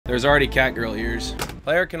There's already cat girl ears.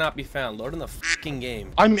 Player cannot be found. Load in the fucking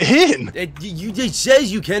game. I'm in. It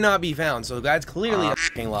says you cannot be found, so that's clearly a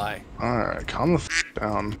fucking lie. Alright, calm the f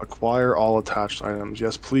down. Acquire all attached items.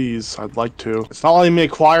 Yes, please. I'd like to. It's not letting me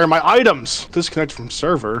acquire my items. Disconnect from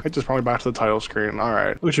server. It's just probably back to the title screen.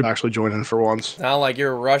 Alright, we should actually join in for once. Not like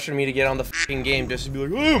you're rushing me to get on the fucking game just to be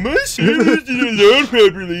like, oh, my server didn't load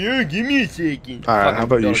properly. Oh, give me a second. Alright, how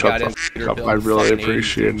about you shut the f up? I really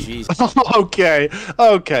appreciate it. Okay,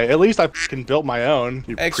 okay. At least I fucking built my own.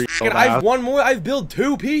 You I've won more. I've built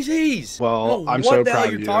 2 PCs. Well, I'm so proud of you. What the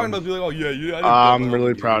hell you're talking about? Be like, oh yeah. I'm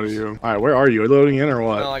really proud of you. All right, where are you? Are you loading in or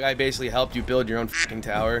what? Not like I basically helped you build your own fucking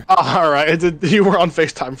tower. All right, you were on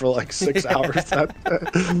FaceTime for like 6 hours.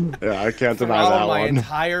 Yeah, I can't deny that my one.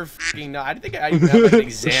 Entire fucking. I think I even had like an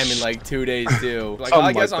exam in like 2 days too. Like,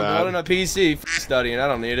 I guess I'm building a PC studying. I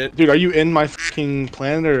don't need it. Dude, are you in my fucking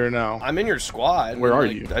planet or no? I'm in your squad. Where are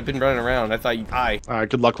you? I've been running around. I thought you. All right,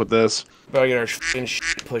 good luck with this. Better get our fucking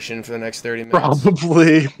pushing for the next 30 minutes.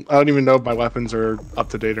 Probably. I don't even know if my weapons are up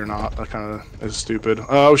to date or not. That kind of is stupid.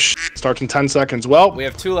 Oh, starts in 10 seconds. Well, we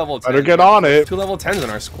have 2 level 10s. Better get on it. 2 level 10s in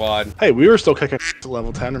our squad. Hey, we were still kicking to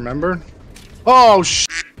level 10, remember? Oh,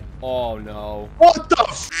 Oh, no. What the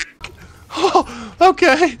f***? Oh,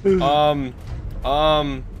 okay.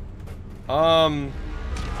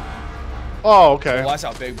 Oh, okay. Oh, that's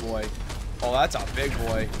a big boy. Oh, that's a big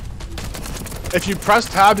boy. If you press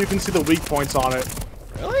tab, you can see the weak points on it.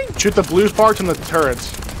 Really? Shoot the blue parts and the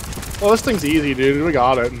turrets. Well, this thing's easy, dude. We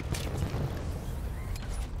got it.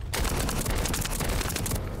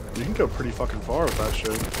 You can go pretty fucking far with that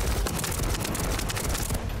shit.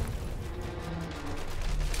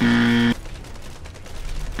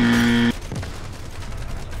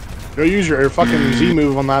 Go use your fucking Z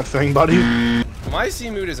move on that thing, buddy. My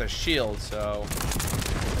Z move is a shield, so.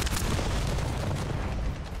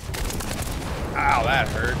 Ow, that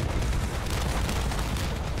hurt.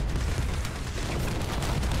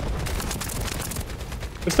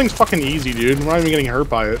 This thing's fucking easy, dude. We're not even getting hurt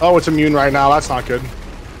by it. Oh, it's immune right now. That's not good.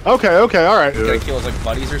 Okay, okay, alright. You gotta kill his like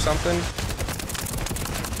buddies or something?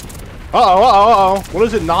 Uh-oh. What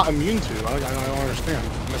is it not immune to? I don't understand.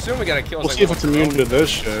 I'm assuming we gotta kill his We'll see if it's immune to this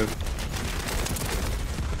shit.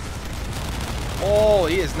 Oh,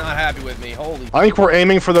 he is not happy with me. Holy. I think we're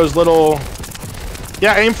aiming for those little...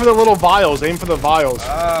 Yeah, aim for the little vials. Aim for the vials.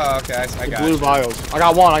 Oh, okay. I got blue vials. I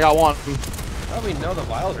got one. How do we know the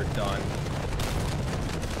vials are done?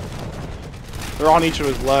 They're on each of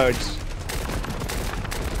his legs.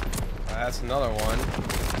 That's another one.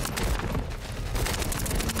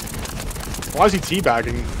 Why is he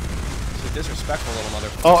teabagging? He's a disrespectful little mother.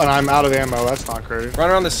 Oh, and I'm out of ammo. That's not great. Run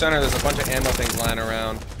around the center. There's a bunch of ammo things lying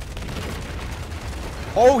around.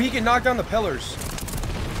 Oh, he can knock down the pillars.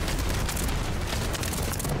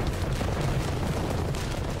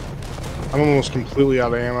 I'm almost completely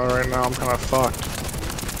out of ammo right now. I'm kind of fucked.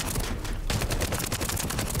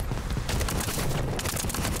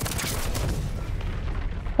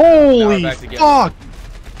 Holy fuck!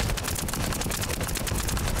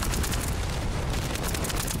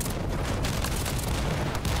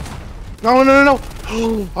 No.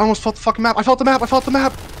 I almost felt the fucking map. I felt the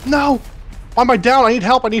map. No! Why am I down? I need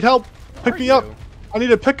help. Pick me up. I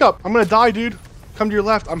need a pickup. I'm gonna die, dude. Come to your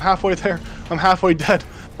left. I'm halfway there. I'm halfway dead.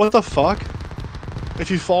 What the fuck? If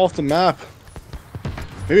you fall off the map.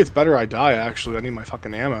 Maybe it's better I die, actually. I need my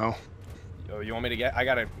fucking ammo. Yo, you want me to get? I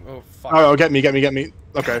gotta. Oh, fuck. Oh, get me.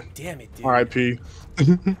 Okay. God damn it, dude. R.I.P.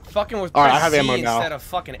 Fucking with Alright, I have ammo now. Instead of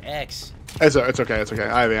fucking X. It's okay.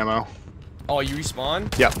 I have ammo. Oh, you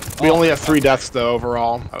respawn? Yeah. We only have 3 deaths, though,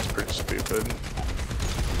 overall. That was pretty stupid.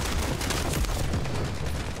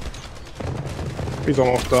 He's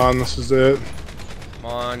almost done. This is it. Come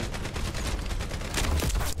on.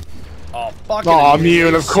 Oh, fucking. Oh,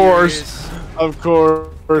 immune, of course. Of course.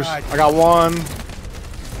 God. I got one.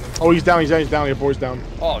 Oh, he's down. Your boy's down.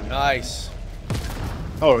 Oh, nice.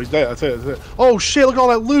 Oh, he's dead. That's it. Oh, shit. Look at all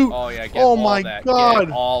that loot. Oh, yeah. Oh, my God.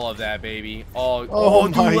 Get all of that, baby. Oh,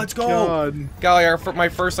 dude, let's go. Got my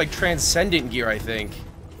first, like, transcendent gear, I think.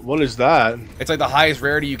 What is that? It's like the highest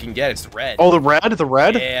rarity you can get. It's red. Oh, the red?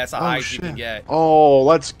 Yeah, it's the highest you can get. Oh,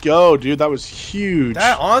 let's go, dude. That was huge.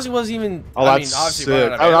 That honestly wasn't even... Oh, that's sick.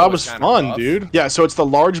 That was fun, dude. Yeah, so it's the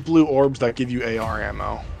large blue orbs that give you AR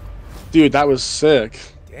ammo. Dude, that was sick.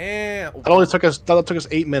 Damn. That took us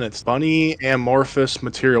 8 minutes. Bunny amorphous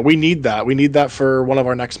material. We need that. We need that for one of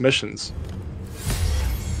our next missions.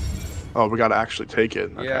 Oh, we gotta actually take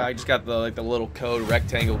it. Okay. Yeah, I just got the little code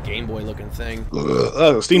rectangle Game Boy looking thing.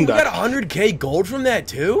 Oh, Steam Deck. You got 100K gold from that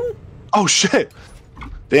too? Oh shit!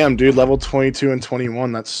 Damn, dude, level 22 and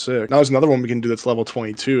 21. That's sick. Now there's another one we can do that's level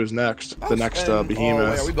 22 is next. The next behemoth.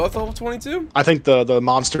 Wait, are we both level 22? I think the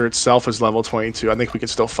monster itself is level 22. I think we can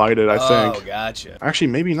still fight it, I think. Oh, gotcha. Actually,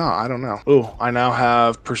 maybe not. I don't know. Oh, I now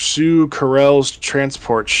have pursue Carell's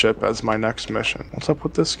transport ship as my next mission. What's up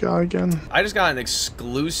with this guy again? I just got an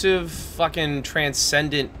exclusive fucking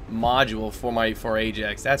transcendent module for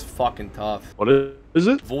Ajax. That's fucking tough. What is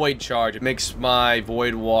it? Void charge. It makes my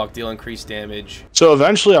void walk deal increased damage. So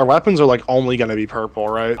eventually our weapons are like only going to be purple,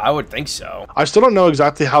 right? I would think so. I still don't know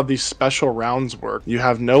exactly how these special rounds work. You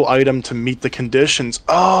have no item to meet the conditions.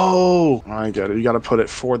 Oh, I get it. You got to put it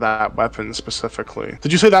for that weapon specifically.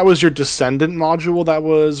 Did you say that was your Descendant module that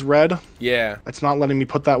was red? Yeah. It's not letting me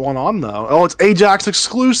put that one on though. Oh, it's Ajax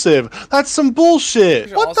exclusive. That's some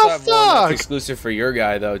bullshit. What the fuck? Exclusive for your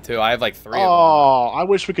guy though too. I have like 3 of them. Oh, I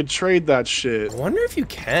wish we could trade that shit. I wonder if you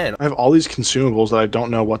can. I have all these consumables that I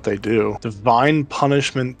don't know what they do. Divine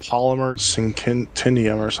Punishment Polymer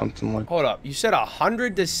Synctinium or something like that. Hold up. You said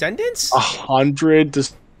 100 Descendants? 100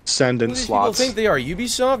 Descendant slots. People think they are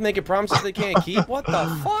Ubisoft making promises they can't keep? What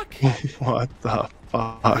the fuck? What the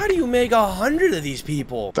fuck? How do you make 100 of these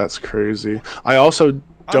people? That's crazy. I also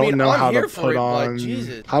don't know how to put on.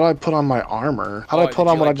 Jesus. How do I put on my armor? How do I put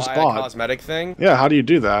on what I just bought? A cosmetic thing? Yeah, how do you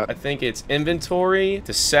do that? I think it's inventory,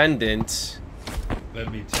 Descendant. Let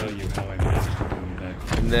me tell you how I managed to do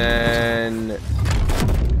that. And then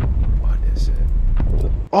what is it?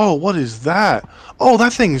 Oh, what is that? Oh,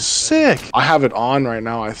 that thing's sick. I have it on right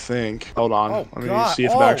now, I think. Hold on. Oh, Let me see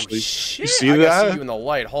if it actually. Shit. You see I that? can see you in the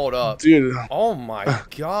light. Hold up. Dude. Oh my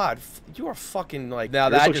god. You are fucking like. Now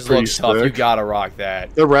This that looks just looks tough. sick. You gotta rock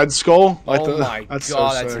that. The red skull? Like Oh my god, so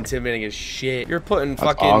that's sick. intimidating as shit. You're putting That's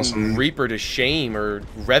fucking awesome. Reaper to shame or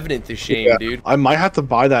Revenant to shame, Yeah. dude. I might have to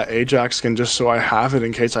buy that Ajax skin just so I have it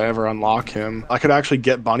in case I ever unlock him. I could actually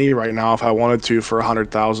get Bunny right now if I wanted to for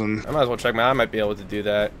 100,000. I might as well check I might be able to do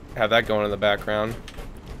that. Have that going in the background.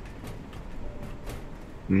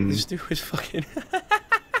 This dude is fucking.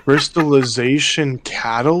 Crystallization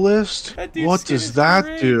Catalyst? What does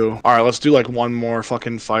that do? Alright, let's do like one more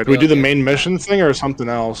fucking fight. Do we do the main mission thing or something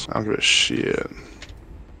else? I don't give a shit.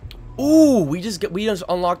 Ooh, we just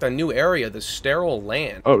unlocked a new area, the Sterile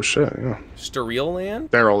Land. Oh shit, yeah. Sterile Land?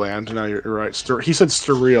 Barrel Land. No, you're right. He said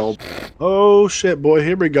sterile. Oh shit, boy,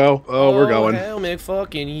 here we go. Oh, we're going. Hell,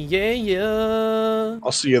 fucking yeah.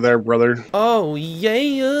 I'll see you there, brother. Oh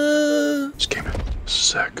yeah. This game is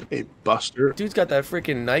sick. Hey, Buster. Dude's got that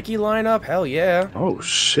freaking Nike lineup. Hell yeah. Oh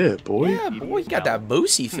shit, boy. Yeah, boy, you got that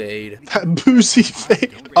Boosie fade. That boozy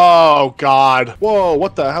fade. Oh god. Whoa,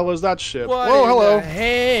 what the hell is that ship? What Whoa, hello.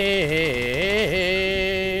 Hell?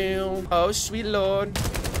 Oh, sweet lord.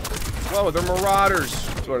 Whoa, they're marauders.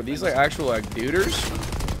 So are these like actual like duders?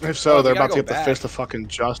 If so, they're we about gotta to get go the back. fist of fucking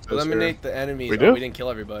justice. Eliminate here. the enemies. We Oh, do? we didn't kill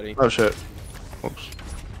everybody. Oh shit. Oops.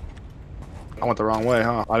 I went the wrong way,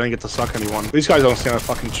 huh? I didn't get to suck anyone. These guys don't stand a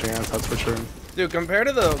fucking chance, that's for sure. Dude, compared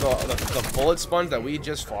to the bullet sponge that we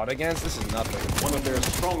just fought against, this is nothing. One of their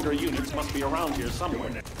stronger units must be around here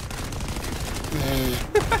somewhere.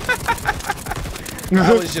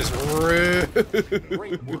 That was just rude.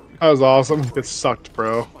 That was awesome. It sucked,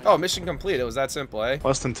 bro. Oh, mission complete. It was that simple, eh?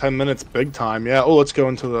 Less than 10 minutes, big time. Yeah. Oh, let's go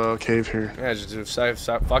into the cave here. Yeah, just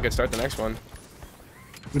fuck it. Start the next one.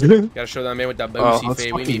 Gotta show that man with that Oh, Boosie let's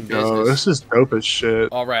fade. We fucking need go. business. This is dope as shit.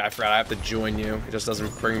 All right, I forgot. I have to join you. It just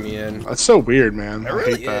doesn't bring me in. That's so weird, man. It I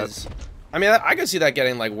really hate that. is. I mean, I could see that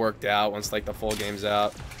getting like worked out once like the full game's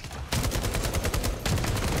out.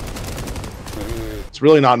 It's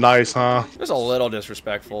really not nice, huh? Just a little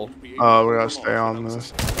disrespectful. Oh, we gotta stay on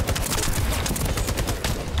this.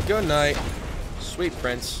 Good night, sweet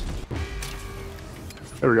prince.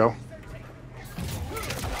 There we go.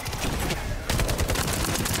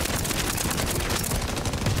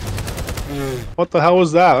 What the hell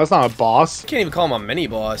was that? That's not a boss. You can't even call him a mini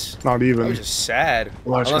boss. Not That even. was just sad.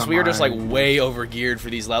 Well, Unless we were just like way over geared for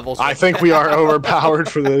these levels. I think we are overpowered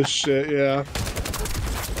for this shit, yeah.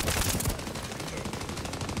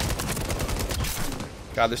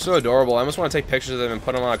 God, they're so adorable. I almost want to take pictures of them and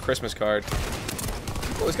put them on a Christmas card.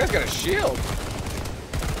 Oh, this guy's got a shield.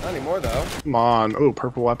 Not anymore, though. Come on. Oh,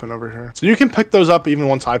 purple weapon over here. So you can pick those up even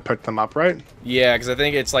once I pick them up, right? Yeah, because I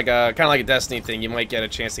think it's like a kind of like a Destiny thing. You might get a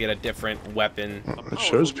chance to get a different weapon. It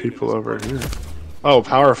shows people over here. Oh,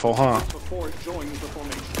 powerful, huh? Before it joins the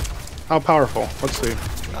formation. How powerful? Let's see.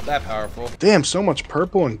 Not that powerful. Damn, so much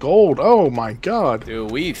purple and gold. Oh my god. Dude,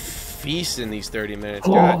 we feast in these 30 minutes.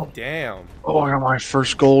 God damn. Oh, I got my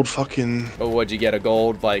first gold fucking... Oh, what'd you get? A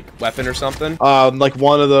gold, like, weapon or something? Like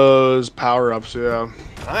one of those power-ups, yeah.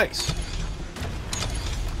 Nice.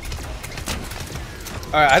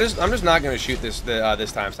 Alright, I'm just not gonna shoot this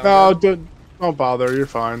this time. Sound No, good? dude, don't bother. You're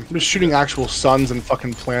fine. I'm just shooting actual suns and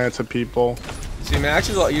fucking planets at people. See, man,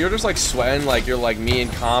 actually, you're just like sweating like you're like me in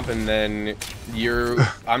comp, and then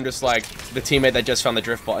I'm just like the teammate that just found the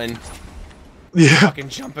drift button. Yeah. Fucking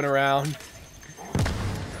jumping around.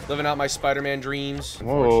 Living out my Spider-Man dreams.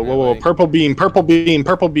 Whoa, whoa, whoa. Purple beam, purple beam,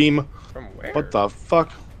 purple beam. From where? What the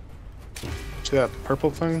fuck? See that purple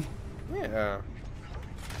thing? Yeah.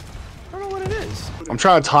 I don't know what it is. I'm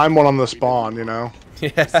trying to time one on the spawn, you know?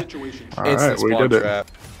 Yeah. Situation. Alright, we did it.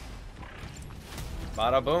 Trap.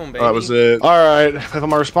 Bada boom, baby. That was it. Alright, if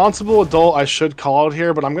I'm a responsible adult, I should call it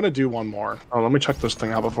here, but I'm gonna do one more. Oh, let me check this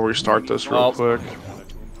thing out before we start this real quick.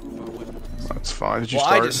 That's fine. Did you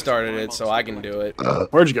start? I just started it, so I can do it.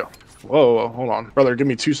 Where'd you go? Whoa, whoa, hold on. Brother, give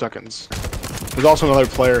me 2 seconds. There's also another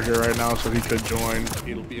player here right now, so he could join.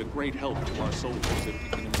 It'll be a great help to our soldiers if we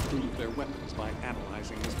can improve their weapons by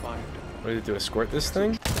analyzing this biodome. What do you do? Escort this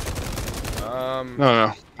thing?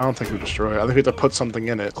 No. I don't think we destroy it. I think we have to put something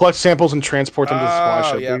in it. Collect samples and transport them to the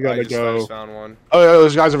supply ship. Yeah, We gotta I go. just found one. Oh, yeah,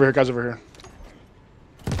 there's guys over here, guys over here.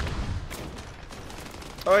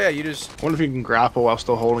 Oh, yeah, you just... I wonder if you can grapple while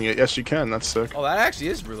still holding it. Yes, you can. That's sick. Oh, that actually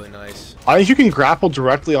is really nice. I think you can grapple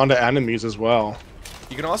directly onto enemies as well.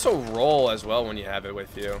 You can also roll as well when you have it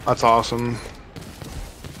with you. That's awesome.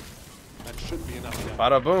 That should be enough.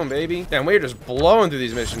 Bada boom, baby. Damn, we're just blowing through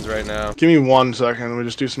these missions right now. Give me 1 second. We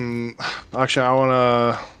just do some... Actually, I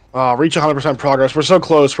want to reach 100% progress. We're so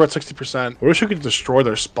close. We're at 60%. I wish we could destroy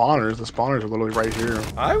their spawners. The spawners are literally right here.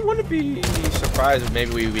 I wouldn't be surprised if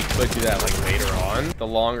maybe we could do that like later on. The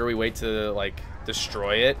longer we wait to like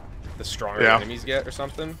destroy it, the stronger the enemies get or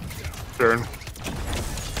something. Sure.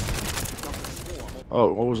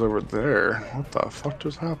 Oh, what was over there? What the fuck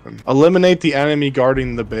just happened? Eliminate the enemy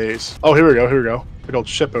guarding the base. Oh, here we go, here we go. Big old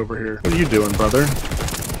ship over here. What are you doing, brother?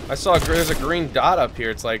 I saw there's a green dot up here.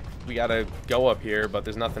 It's like we gotta go up here, but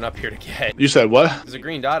there's nothing up here to get. You said what? There's a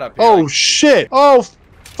green dot up here. Oh, shit! Oh,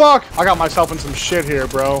 fuck! I got myself in some shit here,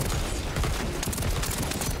 bro.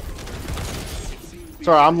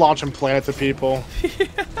 Sorry, I'm launching planets at people.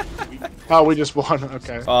 Oh, we just won.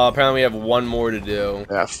 Okay. Apparently we have one more to do.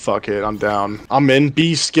 Yeah, fuck it. I'm down. I'm in.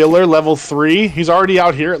 B Skiller, level 3. He's already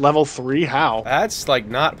out here at level 3. How? That's like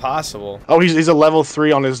not possible. Oh, he's a level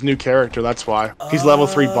 3 on his new character. That's why. He's level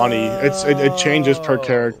 3 bunny. It changes per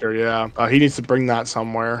character. Yeah. He needs to bring that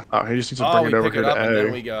somewhere. Oh, he just needs to bring it over pick here it up to and A.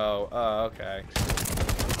 then we go. Oh, okay.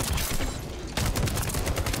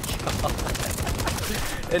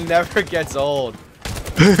 It never gets old.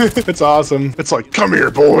 It's awesome. It's like, come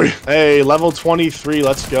here, boy. Hey, level 23.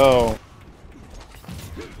 Let's go.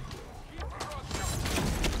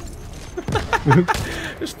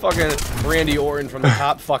 Just fucking Randy Orton from the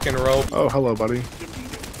top fucking rope. Oh, hello, buddy.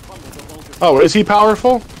 Oh, is he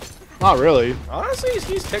powerful? Not really. Honestly,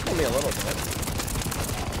 he's tickling me a little bit.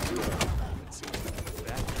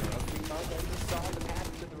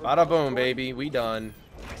 Bada boom, baby. We done.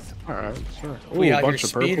 Alright, sure. Ooh, We out here bunch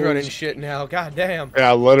of speedrunning purples. shit now. God damn.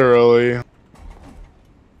 Yeah, literally.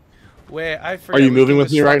 Wait, I forget. Are you we moving do with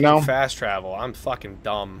this me right fucking now? Fast travel. I'm fucking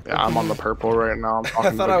dumb. Yeah, I'm on the purple right now. I'm talking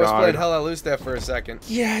I to thought the I was playing guy. Hella Loose there for a second.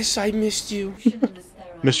 Yes, I missed you.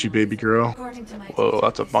 Miss you, baby girl. Whoa,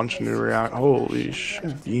 that's a bunch of new react. Holy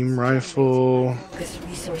shit. Beam rifle. This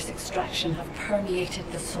resource extraction have permeated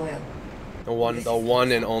the soil. The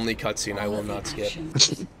one and only cutscene I will not skip.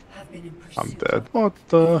 I'm dead. What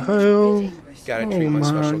the hell? Gotta treat my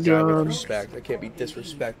special guy with respect. I can't be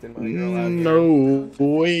disrespecting my girl out here. No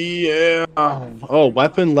way, yeah. Oh,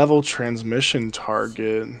 weapon level transmission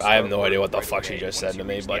target. I have no idea what the fuck she just said to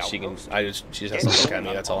me, but she can. She just has to look at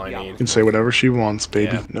me. That's all I need. You can say whatever she wants,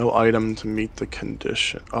 baby. Yeah. No item to meet the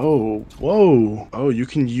condition. Oh, whoa. Oh, you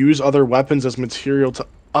can use other weapons as material to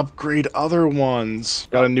upgrade other ones.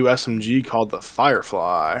 Got a new SMG called the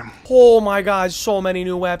Firefly. Oh my god, so many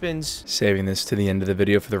new weapons. Saving this to the end of the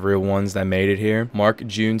video for the real ones that made it here. Mark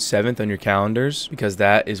June 7th on your calendars, because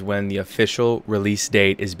that is when the official release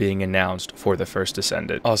date is being announced for the First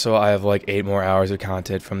Descendant. Also, I have like 8 more hours of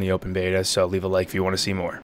content from the open beta, so leave a like if you want to see more.